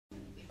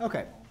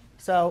Okay,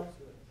 so,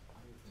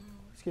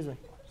 excuse me.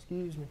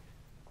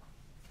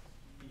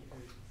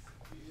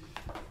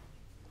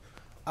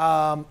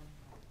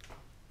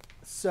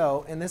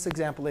 So in this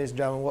example, ladies and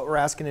gentlemen, what we're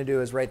asking to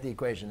do is write the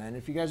equation. And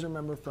if you guys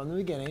remember from the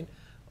beginning,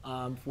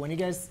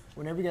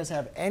 whenever you guys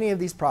have any of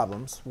these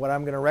problems, what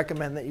I'm going to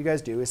recommend that you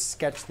guys do is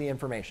sketch the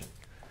information.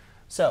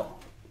 So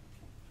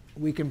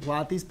we can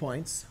plot these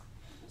points.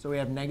 So we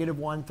have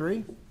 -1,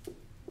 3,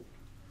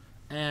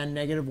 and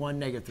 -1,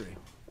 -3.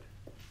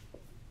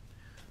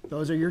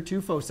 Those are your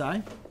two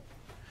foci.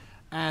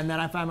 And then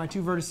I find my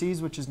two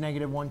vertices, which is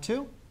 -1,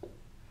 2,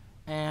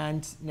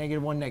 and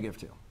 -1,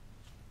 -2.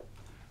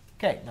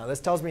 OK, now this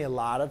tells me a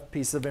lot of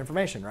pieces of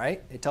information,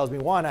 right? It tells me,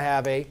 one, I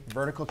have a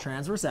vertical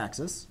transverse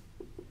axis.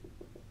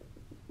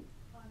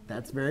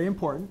 That's very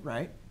important,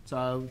 right?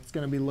 So it's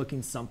going to be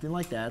looking something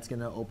like that. It's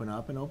going to open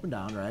up and open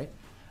down, right?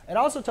 It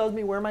also tells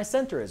me where my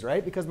center is,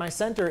 right? Because my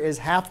center is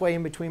halfway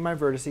in between my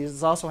vertices.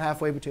 It's also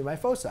halfway between my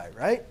foci,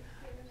 right?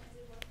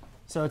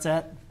 So it's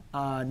at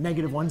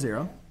 -1,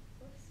 0.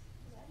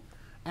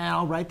 And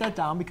I'll write that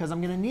down because I'm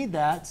going to need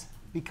that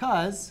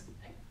because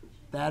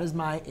that is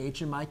my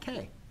h and my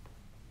k.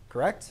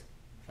 Correct?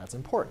 That's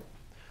important.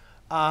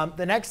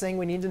 The next thing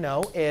we need to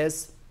know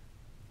is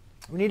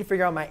we need to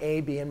figure out my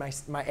a, b, and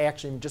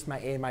actually just my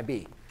a and my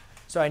b.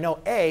 So I know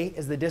a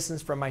is the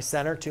distance from my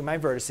center to my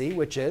vertice,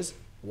 which is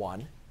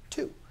 1,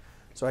 2.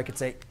 So I could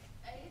say,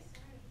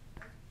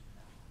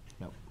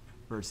 no,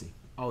 vertice,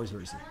 always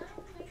vertice.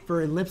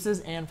 For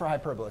ellipses and for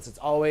hyperbolas, it's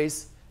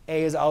always,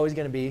 a is always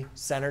going to be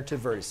center to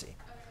vertice.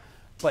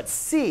 But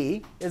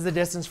c is the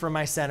distance from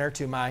my center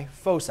to my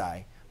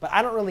foci. But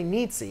I don't really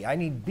need c. I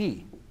need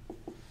b.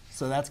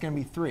 So that's going to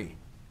be 3.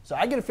 So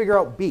I get to figure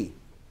out b.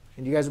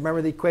 And do you guys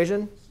remember the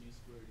equation?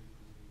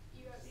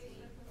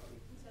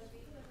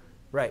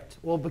 Right.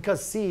 Well,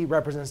 because c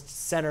represents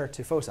center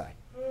to foci.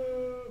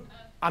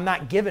 I'm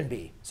not given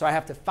b. So I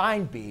have to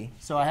find b.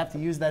 So I have to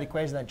use that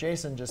equation that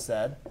Jason just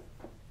said,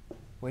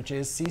 which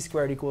is c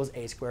squared equals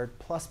a squared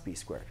plus b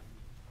squared.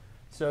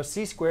 So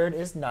c squared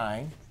is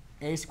 9.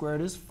 A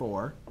squared is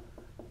 4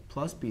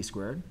 plus b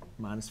squared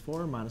minus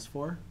 4 minus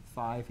 4,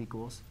 5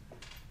 equals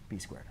b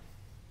squared.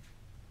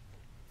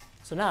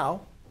 So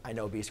now I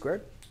know b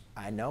squared.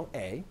 I know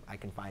a. I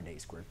can find a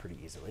squared pretty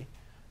easily.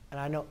 And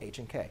I know h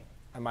and k.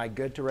 Am I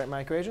good to write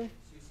my equation? So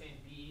you're saying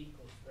b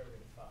equals square root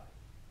of 5?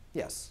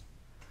 Yes.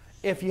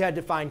 If you had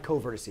to find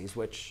co-vertices,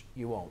 which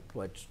you won't,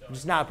 which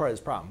is not part of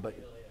this problem. But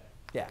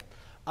yeah.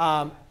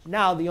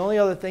 Now, the only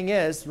other thing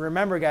is,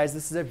 remember, guys,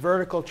 this is a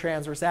vertical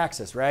transverse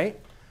axis, right?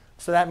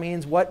 So that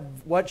means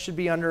what should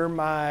be under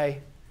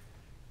my,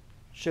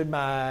 should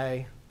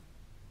my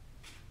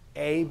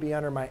a be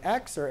under my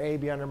x or a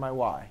be under my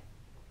y?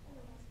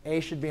 A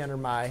should be under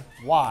my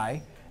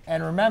y.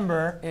 And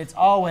remember, it's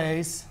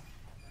always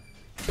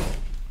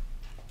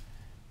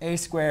a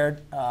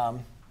squared.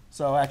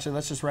 So actually,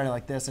 let's just write it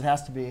like this. It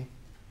has to be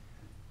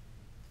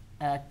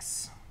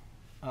x,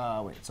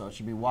 so it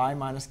should be y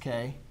minus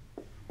k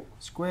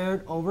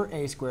squared over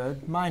a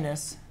squared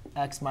minus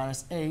x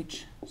minus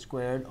h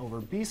squared over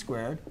b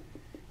squared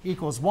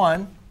equals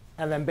 1.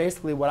 And then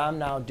basically what I'm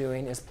now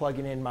doing is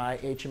plugging in my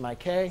h and my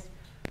k.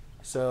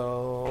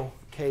 So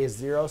k is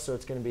 0, so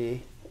it's going to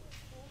be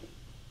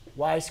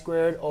y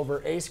squared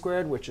over a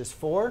squared, which is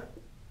 4,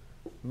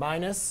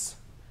 minus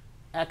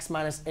x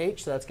minus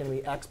h, so that's going to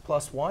be x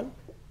plus 1,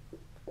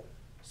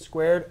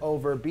 squared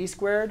over b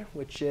squared,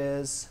 which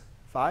is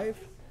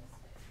 5,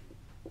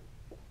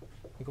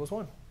 equals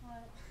 1.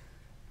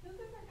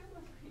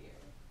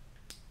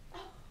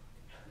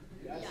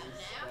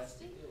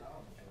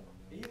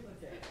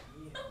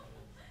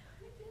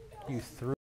 You threw